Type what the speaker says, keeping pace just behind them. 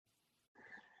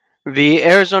The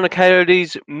Arizona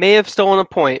Coyotes may have stolen a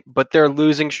point, but their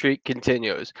losing streak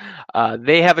continues.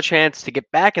 They have a chance to get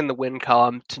back in the win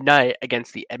column tonight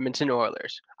against the Edmonton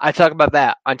Oilers. I talk about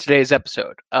that on today's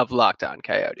episode of Locked On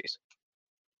Coyotes.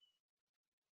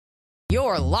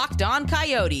 Your Locked On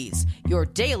Coyotes, your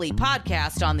daily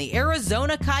podcast on the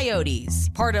Arizona Coyotes,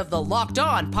 part of the Locked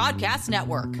On Podcast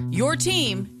Network. Your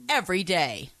team every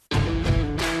day.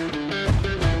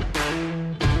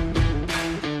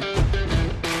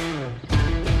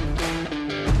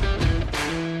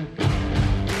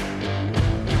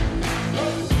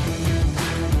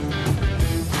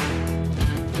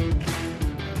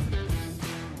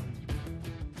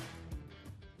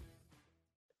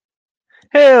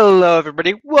 Hello,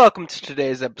 everybody. Welcome to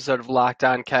today's episode of Locked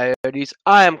On Coyotes.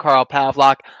 I am Carl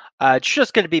Pavlock. It's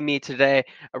just going to be me today.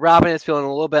 Robin is feeling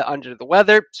a little bit under the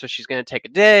weather, so she's going to take a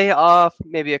day off,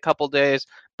 maybe a couple days.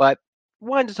 But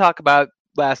wanted to talk about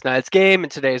last night's game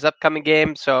and today's upcoming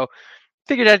game, so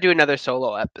figured I'd do another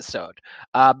solo episode.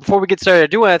 Before we get started, I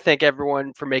do want to thank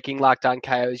everyone for making Locked On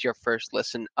Coyotes your first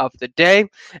listen of the day.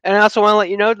 And I also want to let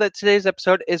you know that today's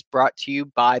episode is brought to you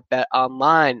by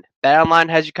BetOnline. BetOnline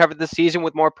has you covered this season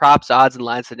with more props, odds, and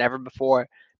lines than ever before.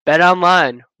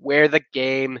 BetOnline, where the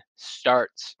game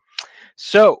starts.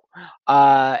 So,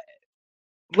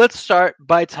 let's start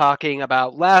by talking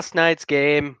about last night's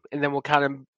game, and then we'll kind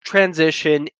of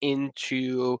transition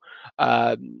into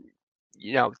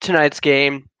tonight's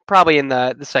game, probably in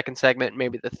the second segment,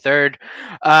 maybe the third.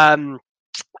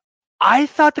 I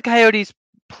thought the Coyotes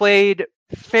played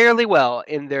fairly well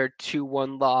in their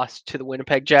 2-1 loss to the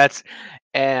Winnipeg Jets,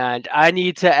 and I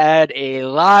need to add a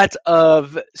lot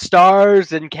of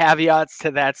stars and caveats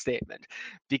to that statement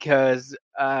because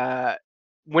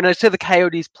when I said the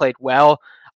Coyotes played well,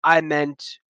 I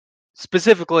meant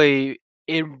specifically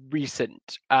in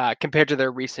recent compared to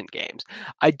their recent games.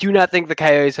 I do not think the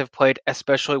Coyotes have played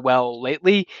especially well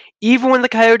lately. Even when the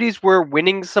Coyotes were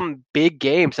winning some big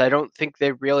games, I don't think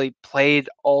they really played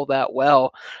all that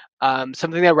well.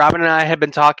 Something that Robin and I had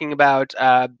been talking about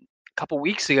a couple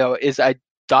weeks ago is I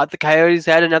thought the Coyotes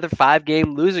had another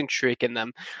 5-game losing streak in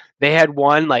them. They had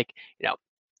won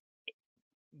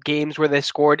games where they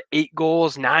scored 8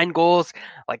 goals, 9 goals.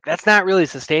 Like, that's not really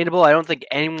sustainable. I don't think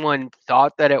anyone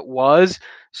thought that it was.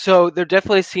 So there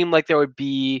definitely seemed like there would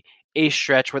be a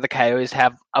stretch where the Coyotes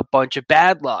have a bunch of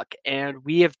bad luck, and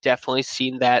we have definitely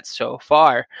seen that so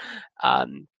far.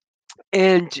 And,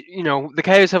 the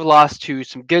Coyotes have lost to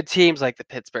some good teams like the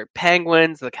Pittsburgh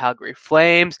Penguins, the Calgary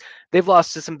Flames. They've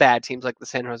lost to some bad teams like the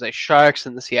San Jose Sharks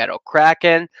and the Seattle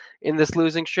Kraken in this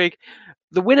losing streak.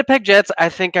 The Winnipeg Jets, I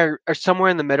think, are somewhere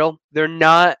in the middle. They're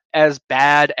not as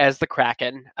bad as the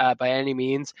Kraken by any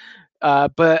means,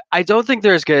 but I don't think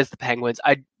they're as good as the Penguins.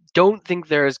 I don't think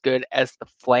they're as good as the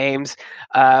Flames.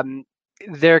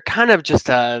 They're kind of just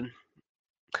I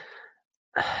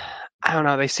don't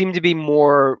know. They seem to be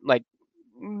more like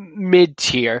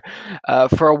mid-tier.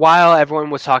 For a while, everyone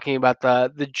was talking about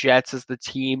the Jets as the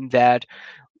team that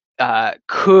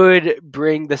could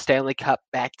bring the Stanley Cup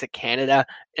back to Canada,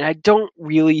 and I don't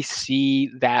really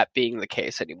see that being the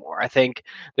case anymore. I think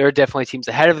there are definitely teams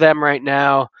ahead of them right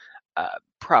now,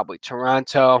 probably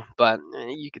Toronto, but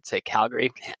you could say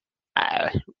Calgary. Uh,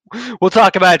 we'll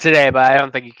talk about it today, but I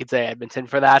don't think you could say Edmonton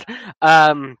for that.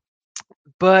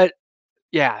 But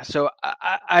yeah, so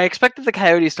I expected the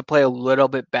Coyotes to play a little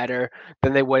bit better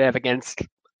than they would have against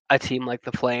a team like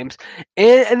the Flames,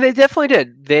 and they definitely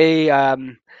did.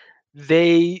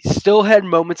 They still had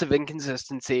moments of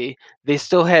inconsistency. They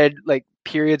still had like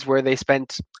periods where they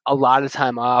spent a lot of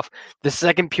time off. The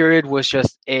second period was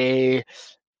just a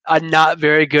not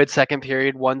very good second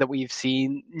period, one that we've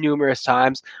seen numerous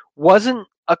times. Wasn't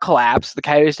a collapse. The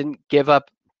Coyotes didn't give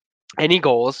up any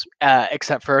goals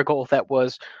except for a goal that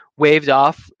was waved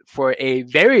off for a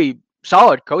very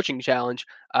solid coaching challenge,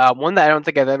 one that I don't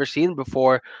think I've ever seen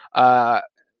before.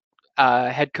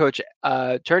 Head coach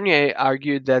Tournier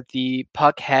argued that the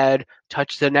puck had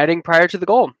touched the netting prior to the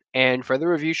goal, and further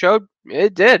review showed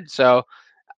it did. So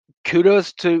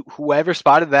kudos to whoever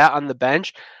spotted that on the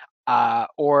bench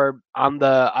or on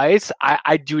the ice.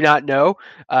 I do not know.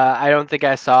 I don't think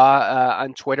I saw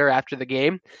on Twitter after the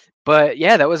game. But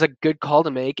yeah, that was a good call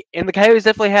to make. And the Coyotes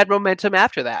definitely had momentum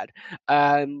after that.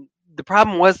 The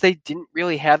problem was they didn't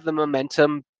really have the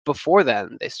momentum before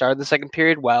then. They started the second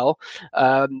period well.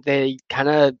 They kind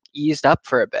of eased up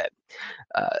for a bit.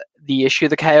 The issue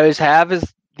the Coyotes have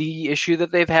is the issue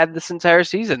that they've had this entire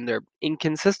season. They're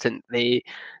inconsistent. They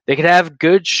could have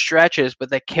good stretches,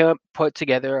 but they can't put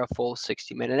together a full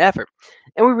 60-minute effort.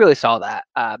 And we really saw that.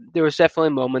 There was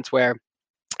definitely moments where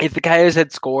if the Coyotes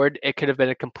had scored, it could have been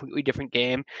a completely different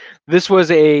game. This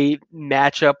was a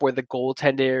matchup where the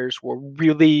goaltenders were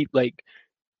really like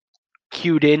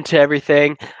cued into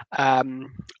everything.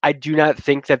 I do not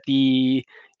think that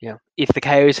if the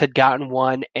Coyotes had gotten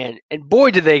one, and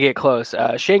boy did they get close.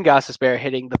 Shane Gostisbehere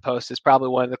hitting the post is probably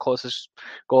one of the closest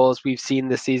goals we've seen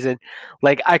this season.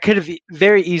 Like I could have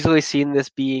very easily seen this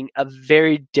being a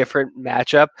very different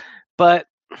matchup, but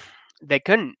they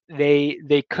couldn't.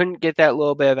 They couldn't get that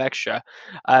little bit of extra.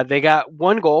 They got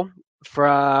one goal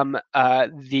from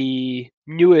the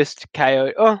newest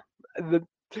Coyote. Oh, the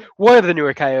one of the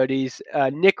newer Coyotes,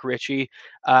 Nick Ritchie,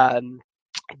 um,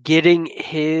 getting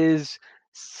his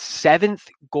seventh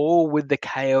goal with the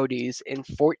Coyotes in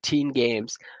 14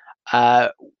 games.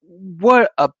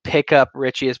 What a pickup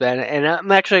Ritchie has been, and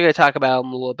I'm actually going to talk about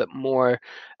him a little bit more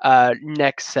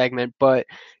next segment. But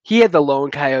he had the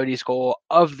lone Coyotes goal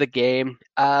of the game,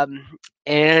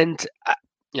 and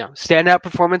standout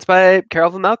performance by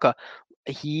Karel Vejmelka.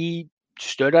 He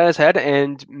stood on his head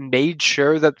and made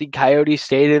sure that the Coyotes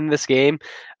stayed in this game,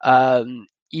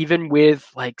 even with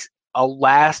like a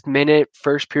last minute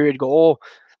first period goal.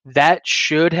 That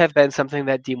should have been something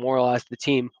that demoralized the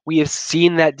team. We have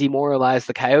seen that demoralize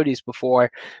the Coyotes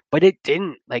before, but it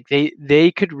didn't. Like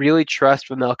they could really trust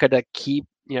Vejmelka to keep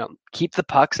the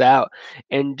pucks out,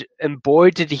 and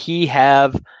boy did he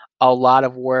have a lot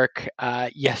of work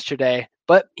yesterday,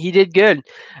 but he did good.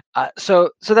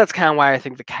 So that's kind of why I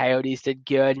think the Coyotes did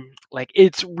good. Like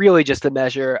it's really just a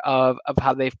measure of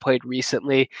how they've played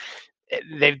recently.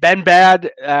 They've been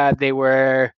bad. They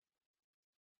were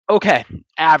okay,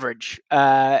 average,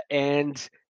 and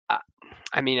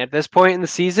I mean at this point in the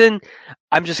season,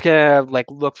 I'm just gonna like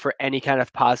look for any kind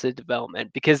of positive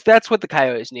development because that's what the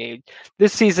Coyotes need.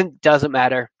 This season doesn't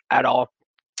matter at all.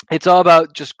 It's all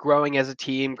about just growing as a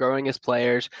team, growing as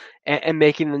players, and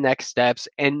making the next steps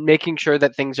and making sure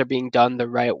that things are being done the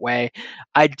right way.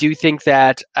 I do think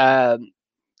that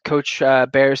Coach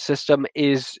Bear's system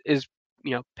is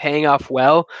paying off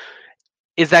well.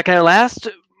 Is that going to last?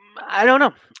 I don't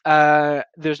know.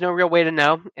 There's no real way to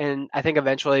know, and I think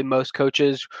eventually most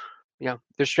coaches,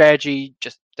 their strategy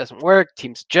just doesn't work.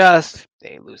 Teams adjust,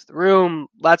 they lose the room.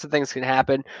 Lots of things can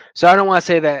happen. So I don't want to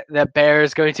say that Bear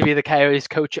is going to be the Coyotes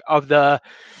coach of the,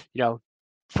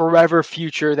 forever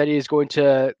future, that he is going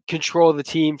to control the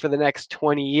team for the next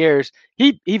 20 years.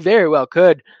 He very well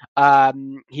could.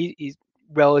 He's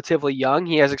relatively young.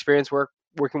 He has experience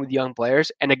working with young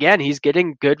players, and again, he's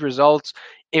getting good results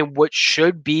in what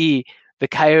should be the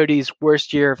Coyotes'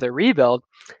 worst year of their rebuild.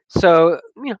 So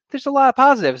there's a lot of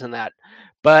positives in that.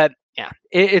 But yeah,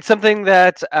 it's something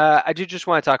that I do just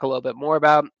want to talk a little bit more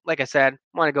about. Like I said,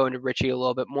 I want to go into Ritchie a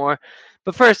little bit more.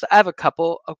 But first, I have a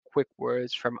couple of quick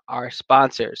words from our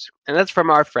sponsors, and that's from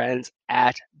our friends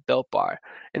at Built Bar.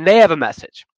 And they have a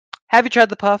message. Have you tried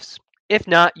the Puffs? If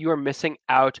not, you are missing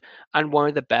out on one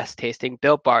of the best tasting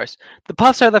Built Bars. The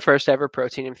Puffs are the first ever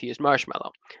protein infused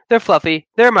marshmallow. They're fluffy,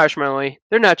 they're marshmallowy,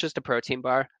 they're not just a protein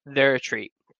bar, they're a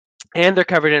treat. And they're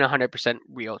covered in 100%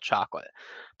 real chocolate.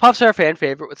 Puffs are a fan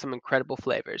favorite with some incredible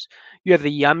flavors. You have the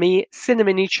yummy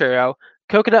cinnamony churro,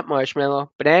 coconut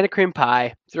marshmallow, banana cream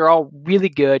pie. They're all really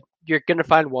good. You're going to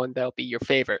find one that'll be your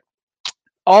favorite.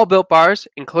 All Built Bars,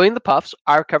 including the Puffs,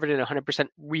 are covered in 100%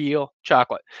 real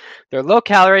chocolate. They're low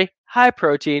calorie, high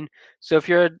protein, so if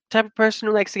you're a type of person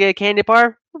who likes to get a candy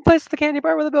bar, replace the candy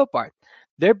bar with a Built Bar.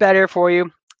 They're better for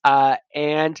you,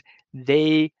 and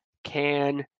they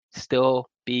can still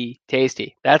be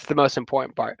tasty. That's the most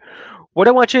important part. What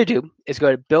I want you to do is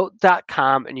go to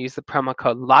built.com and use the promo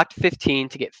code LOCKED15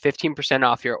 to get 15%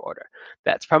 off your order.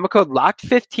 That's promo code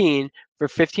LOCKED15 for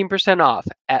 15% off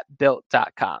at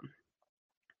built.com.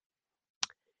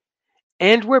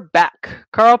 And we're back.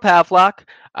 Carl Pavlock,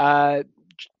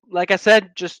 like I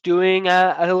said, just doing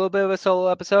a little bit of a solo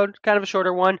episode, kind of a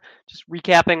shorter one, just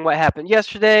recapping what happened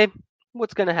yesterday,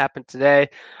 what's going to happen today.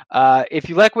 If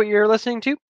you like what you're listening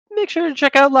to, make sure to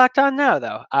check out Locked On Now,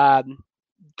 though.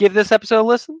 Give this episode a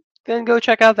listen, then go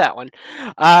check out that one.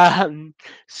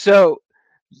 So,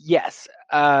 yes,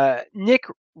 Nick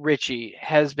Ritchie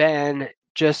has been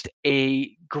just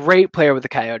a great player with the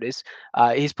Coyotes.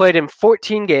 He's played in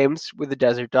 14 games with the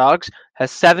Desert Dogs,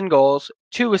 has 7 goals,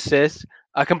 2 assists,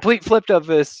 a complete flip of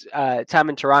his time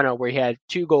in Toronto where he had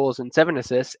 2 goals and 7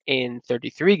 assists in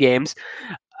 33 games.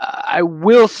 I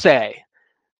will say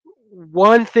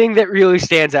one thing that really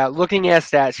stands out looking at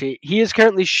stat sheet, he is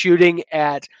currently shooting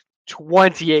at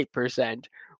 28%,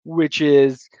 which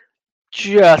is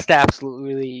just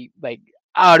absolutely like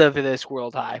out of this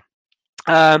world high.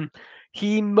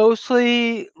 He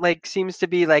mostly seems to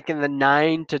be in the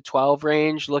 9 to 12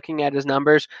 range looking at his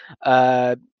numbers.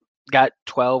 got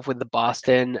 12 with the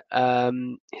Boston,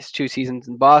 his 2 seasons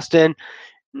in Boston.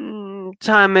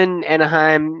 Time in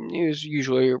Anaheim, he was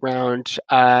usually around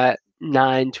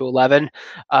 9 to 11.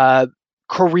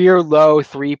 Career low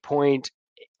 3 point.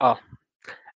 Oh,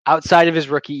 outside of his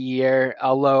rookie year,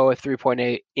 a low of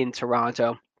 3.8 in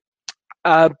Toronto.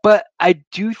 But I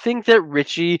do think that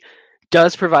Ritchie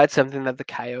does provide something that the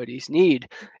Coyotes need.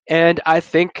 And I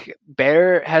think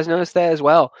Bear has noticed that as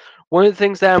well. One of the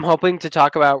things that I'm hoping to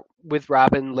talk about with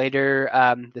Robin later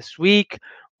this week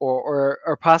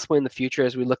or possibly in the future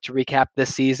as we look to recap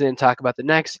this season and talk about the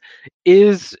next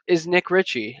is Nick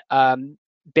Ritchie.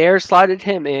 Bear slotted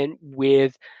him in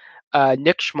with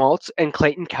Nick Schmaltz and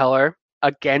Clayton Keller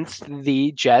against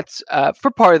the Jets for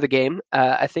part of the game.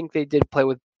 I think they did play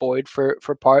with Boyd for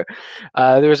part.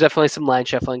 There was definitely some line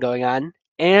shuffling going on,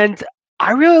 and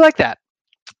I really like that.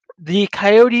 The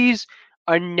Coyotes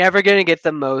are never going to get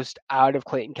the most out of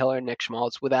Clayton Keller and Nick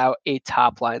Schmaltz without a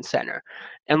top line center.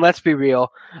 And let's be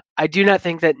real, I do not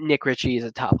think that Nick Ritchie is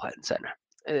a top line center.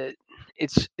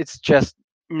 It's just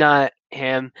not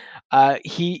him.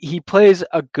 He plays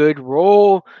a good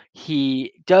role.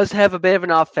 He does have a bit of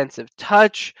an offensive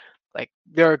touch. Like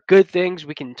there are good things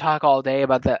we can talk all day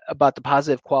about the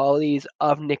positive qualities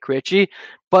of Nick Ritchie,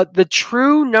 but the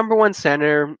true number one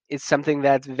center is something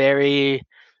that's very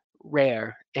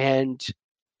rare, and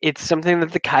it's something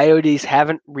that the Coyotes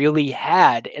haven't really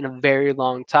had in a very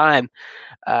long time.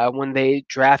 When they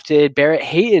drafted Barrett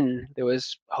Hayton, there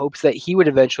was hopes that he would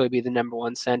eventually be the number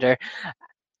one center,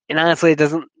 and honestly, it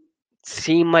doesn't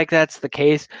seem like that's the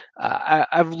case.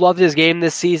 I've loved his game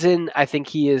this season. I think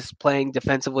he is playing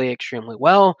defensively extremely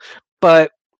well,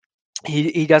 but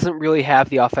he doesn't really have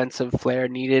the offensive flair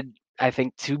needed, I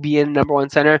think, to be in number one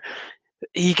center.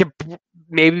 He could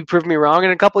maybe prove me wrong in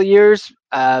a couple of years.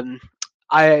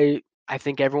 I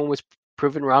think everyone was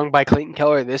proven wrong by Clayton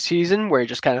Keller this season, where he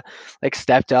just kind of like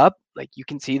stepped up. Like you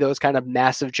can see those kind of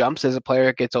massive jumps as a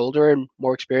player gets older and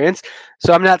more experienced.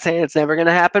 So I'm not saying it's never going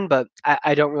to happen, but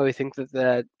I don't really think that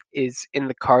that is in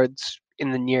the cards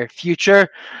in the near future.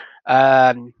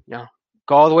 Go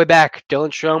all the way back.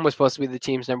 Dylan Strome was supposed to be the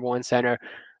team's number one center.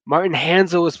 Martin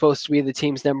Hansel was supposed to be the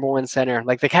team's number one center.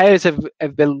 Like the Coyotes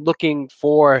have been looking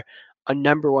for a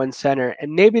number one center,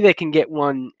 and maybe they can get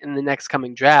one in the next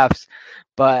coming drafts,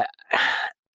 but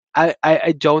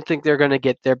I don't think they're going to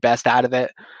get their best out of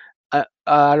it.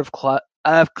 Out of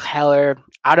Keller,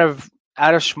 out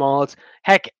of Schmaltz.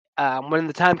 Heck, when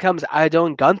the time comes,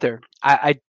 Idone Gunther.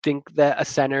 I think that a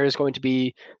center is going to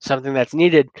be something that's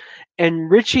needed, and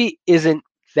Ritchie isn't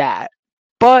that,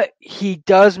 but he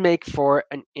does make for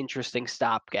an interesting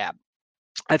stopgap.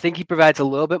 I think he provides a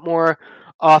little bit more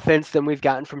offense than we've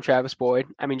gotten from Travis Boyd.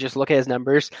 I mean, just look at his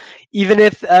numbers. Even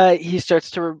if he starts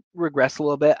to regress a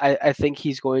little bit, I think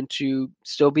he's going to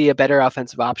still be a better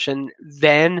offensive option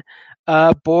than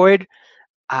Boyd.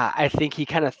 I think he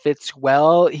kind of fits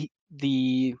well. I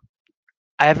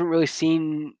haven't really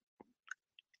seen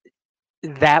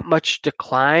that much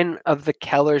decline of the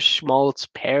Keller Schmaltz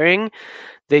pairing.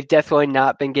 They've definitely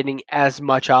not been getting as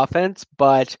much offense,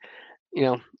 but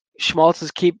Schmaltz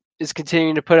is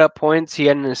continuing to put up points. He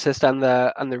had an assist on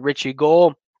the Ritchie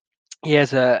goal. He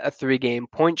has a 3-game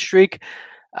point streak.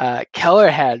 Keller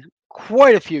had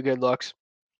quite a few good looks.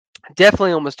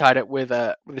 Definitely almost tied it with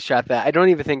a shot that I don't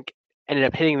even think ended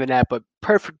up hitting the net, but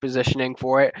perfect positioning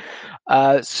for it.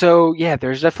 So yeah,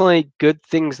 there's definitely good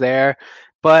things there.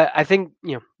 But I think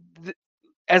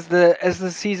as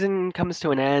the season comes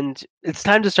to an end, it's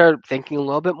time to start thinking a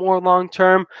little bit more long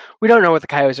term. We don't know what the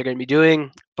Coyotes are going to be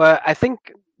doing, but I think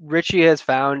Ritchie has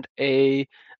found a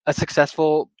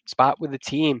successful spot with the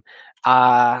team.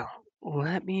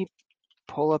 Let me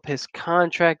pull up his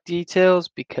contract details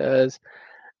because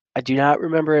I do not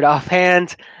remember it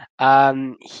offhand.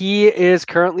 He is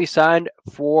currently signed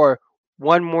for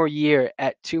one more year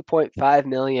at $2.5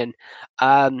 million.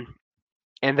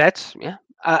 And that's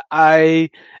I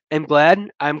am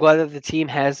glad. I'm glad that the team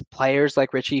has players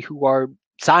like Ritchie who are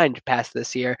signed past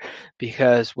this year,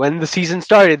 because when the season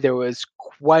started, there was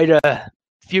quite a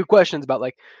few questions about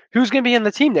like who's going to be in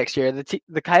the team next year.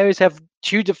 The Coyotes have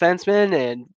 2 defensemen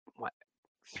and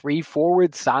 3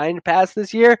 forwards signed past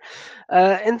this year,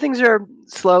 and things are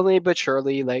slowly but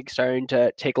surely like starting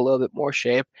to take a little bit more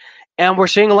shape. And we're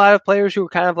seeing a lot of players who are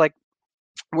kind of like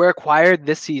were acquired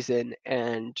this season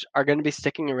and are going to be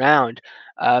sticking around.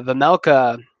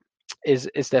 Vamelka is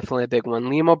definitely a big one.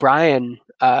 Liam O'Brien,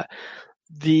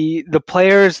 the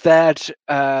players that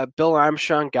Bill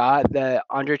Armstrong got that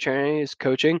Andre Tourigny is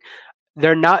coaching,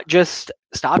 they're not just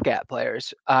stopgap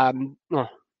players.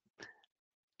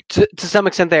 to some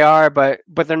extent they are, but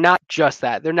they're not just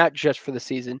that. They're not just for the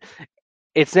season.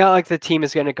 It's not like the team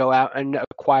is going to go out and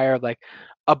acquire like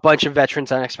a bunch of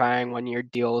veterans on expiring 1-year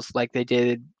deals like they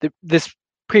did this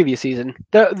previous season.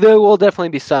 There will definitely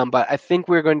be some, but I think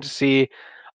we're going to see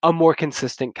a more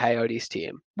consistent Coyotes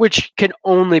team, which can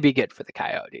only be good for the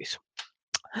Coyotes.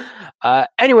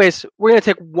 Anyways, we're going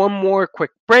to take one more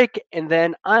quick break, and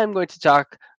then I'm going to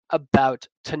talk about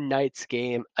tonight's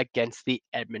game against the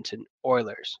Edmonton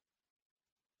Oilers.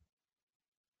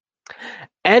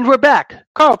 And we're back.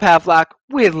 Carl Pavlock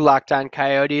with Locked On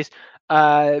Coyotes.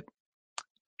 Again,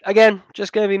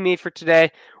 just going to be me for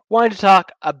today. Wanted to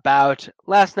talk about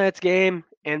last night's game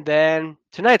and then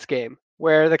tonight's game,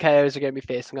 where the Coyotes are going to be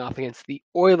facing off against the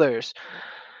Oilers.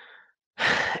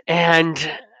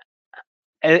 And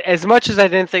as much as I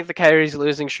didn't think the Coyotes'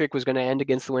 losing streak was going to end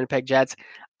against the Winnipeg Jets,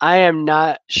 I am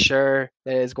not sure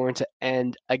that it's going to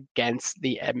end against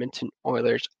the Edmonton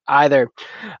Oilers either.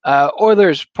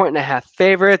 Oilers 1.5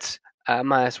 favorites,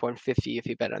 minus 150 if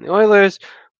you bet on the Oilers,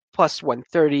 plus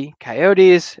 130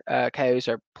 Coyotes. Coyotes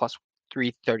are plus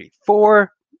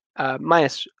 334,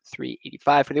 minus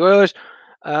 385 for the Oilers.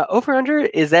 Over-under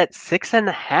is at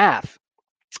 6.5.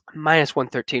 Minus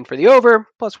 113 for the over,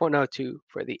 plus 102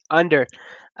 for the under.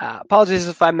 Apologies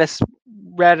if I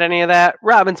misread any of that.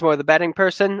 Robin's more the betting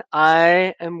person.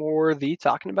 I am more the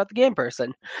talking about the game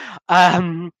person.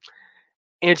 And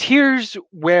here's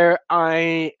where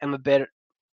I am a bit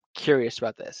curious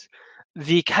about this.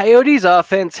 The Coyotes'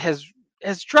 offense has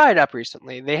dried up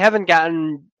recently. They haven't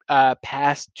gotten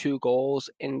past 2 goals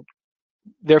in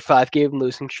their 5-game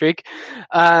losing streak.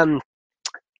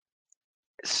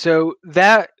 So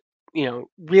that,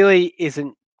 really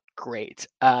isn't great,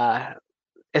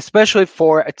 especially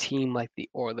for a team like the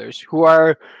Oilers, who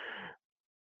are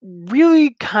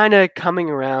really kind of coming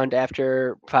around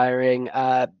after firing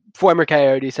former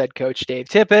Coyotes head coach Dave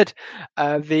Tippett.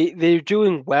 They're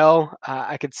doing well.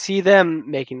 I could see them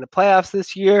making the playoffs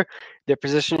this year. Their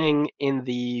positioning in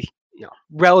the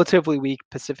relatively weak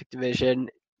Pacific Division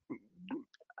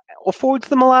affords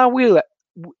them a lot of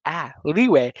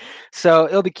leeway. So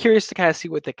it'll be curious to kind of see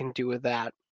what they can do with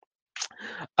that.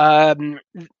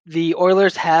 The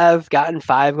Oilers have gotten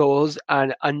 5 goals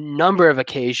on a number of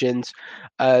occasions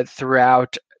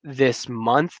throughout this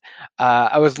month.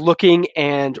 I was looking,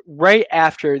 and right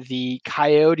after the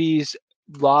Coyotes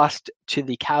lost to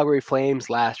the Calgary Flames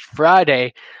last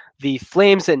Friday, the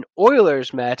Flames and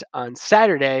Oilers met on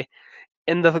Saturday,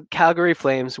 and the Calgary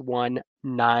Flames won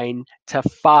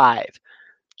 9-5.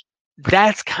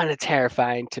 That's kind of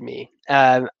terrifying to me.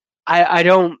 I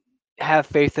don't have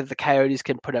faith that the Coyotes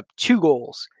can put up 2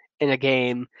 goals in a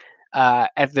game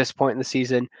at this point in the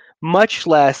season, much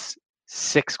less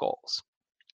 6 goals.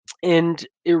 And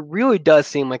it really does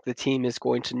seem like the team is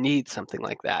going to need something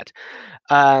like that.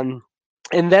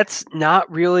 And that's not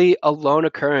really a lone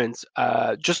occurrence.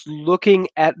 Just looking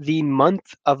at the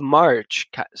month of March,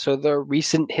 so the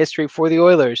recent history for the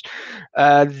Oilers,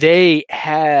 they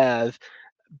have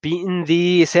beaten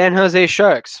the San Jose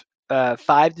Sharks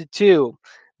 5-2.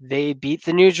 They beat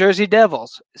the New Jersey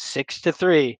Devils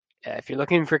 6-3. If you're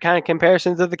looking for kind of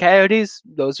comparisons of the Coyotes,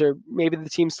 those are maybe the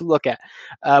teams to look at.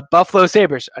 Buffalo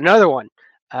Sabres, another one,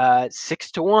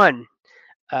 6-1.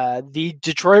 The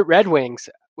Detroit Red Wings,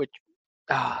 which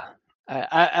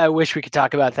I wish we could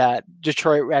talk about that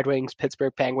Detroit Red Wings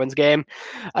Pittsburgh Penguins game.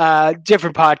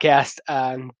 Different podcast,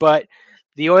 but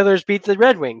the Oilers beat the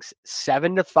Red Wings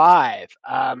 7-5.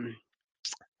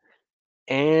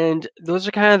 And those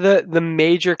are kind of the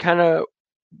major kind of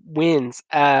wins.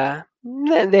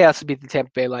 They also beat the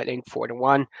Tampa Bay Lightning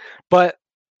 4-1. But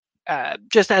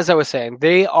just as I was saying,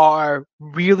 they are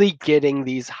really getting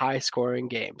these high-scoring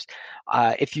games.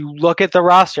 If you look at the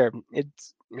roster,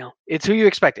 it's who you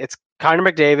expect. It's Connor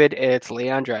McDavid, it's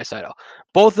Leon Draisaitl.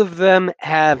 Both of them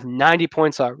have 90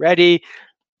 points already.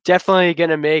 Definitely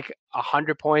going to make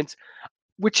 100 points,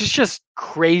 which is just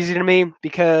crazy to me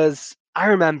because I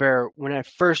remember when I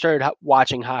first started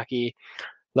watching hockey,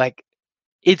 like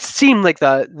it seemed like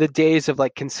the days of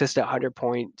like consistent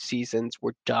 100-point seasons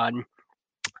were done.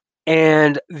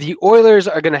 And the Oilers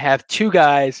are going to have 2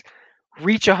 guys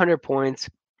reach 100 points,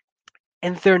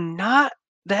 and they're not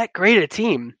that great a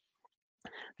team.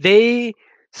 They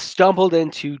stumbled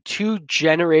into 2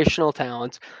 generational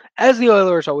talents, as the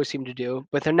Oilers always seem to do,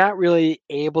 but they're not really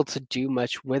able to do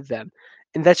much with them.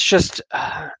 And that's just,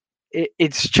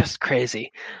 it's just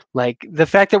crazy. Like the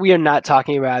fact that we are not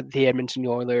talking about the Edmonton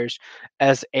Oilers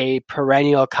as a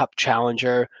perennial cup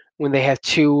challenger when they have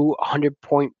 2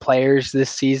 100-point players this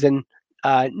season,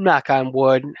 knock on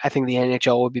wood, I think the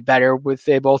NHL would be better if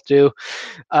they both do.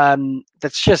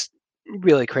 That's just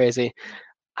really crazy.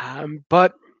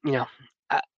 But you know,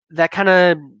 uh, that kind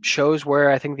of shows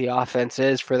where I think the offense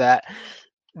is for that.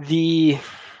 The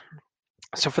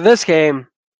So for this game,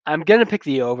 I'm gonna pick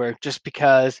the over just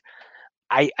because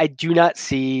I do not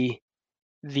see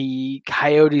the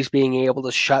Coyotes being able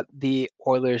to shut the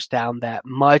Oilers down that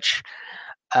much.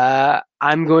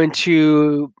 I'm going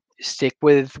to stick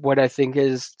with what I think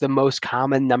is the most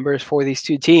common numbers for these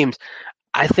two teams.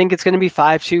 I think it's going to be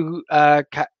 5-2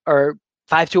 or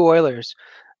 5-2 Oilers.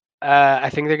 I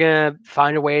think they're going to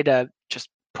find a way to just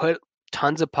put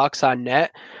tons of pucks on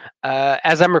net.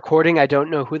 As I'm recording, I don't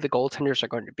know who the goaltenders are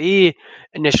going to be.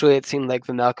 Initially, it seemed like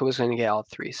Vejmelka was going to get all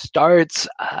three starts.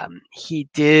 He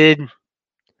did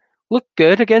look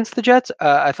good against the Jets.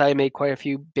 I thought he made quite a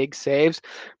few big saves,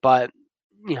 but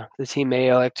the team may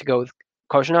elect to go with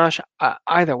Kozhinosh.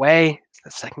 Either way, it's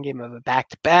the second game of a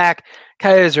back-to-back.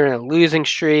 Coyotes are in a losing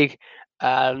streak.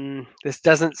 This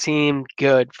doesn't seem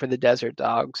good for the Desert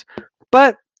Dogs,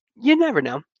 but you never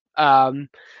know.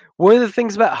 One of the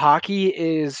things about hockey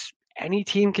is any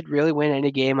team could really win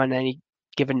any game on any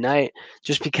given night,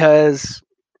 just because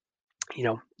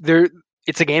they're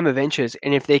it's a game of inches,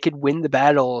 and if they could win the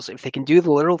battles, if they can do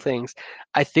the little things,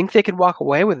 I think they could walk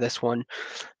away with this one.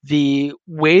 The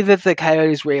way that the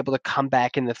Coyotes were able to come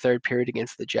back in the third period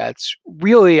against the Jets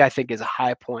really, I think, is a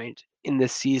high point in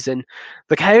this season.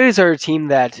 The Coyotes are a team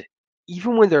that,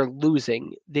 even when they're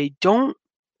losing, they don't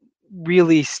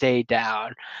really stay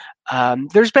down.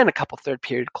 There's been a couple third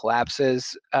period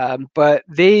collapses, but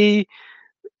they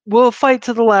will fight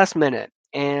to the last minute,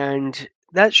 and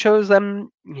that shows them,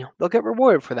 they'll get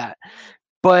rewarded for that.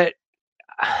 But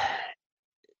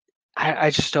I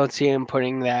just don't see him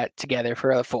putting that together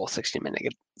for a full 60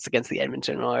 minutes against the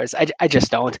Edmonton Oilers. I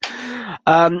just don't.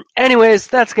 Anyways,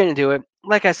 that's going to do it.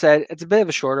 Like I said, it's a bit of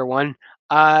a shorter one.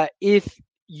 If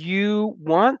you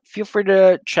want, feel free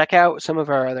to check out some of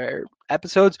our other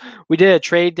episodes. We did a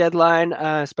trade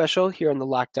deadline special here on the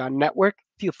Locked On Network.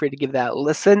 Feel free to give that a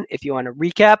listen if you want to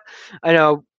recap. I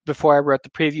know before I wrote the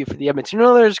preview for the Edmonton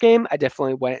Oilers game, I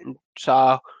definitely went and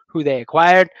saw who they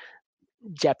acquired.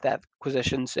 Depth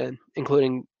acquisitions,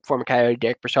 including former Coyote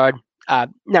Derek Brassard.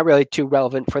 Not really too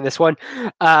relevant for this one.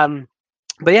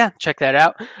 But yeah, check that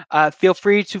out. Feel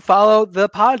free to follow the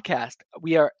podcast.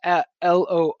 We are at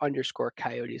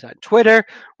LO_Coyotes on Twitter.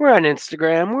 We're on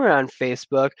Instagram. We're on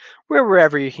Facebook. We're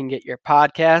wherever you can get your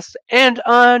podcasts, and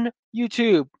on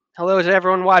YouTube. Hello to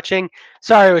everyone watching.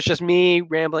 Sorry, it was just me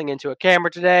rambling into a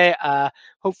camera today.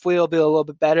 Hopefully, it'll be a little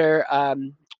bit better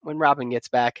when Robin gets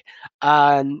back.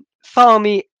 Follow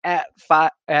me at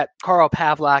Carl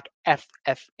Pavlak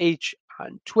FFH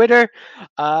on Twitter,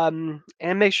 and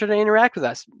make sure to interact with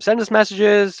us. Send us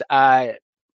messages,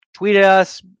 tweet at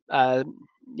us.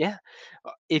 Yeah,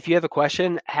 if you have a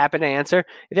question, happy to answer.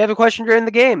 If you have a question during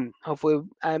the game, hopefully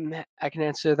I can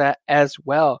answer that as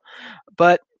well.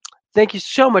 But thank you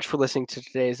so much for listening to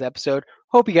today's episode.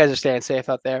 Hope you guys are staying safe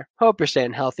out there. Hope you're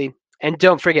staying healthy, and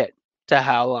don't forget to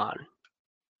howl on.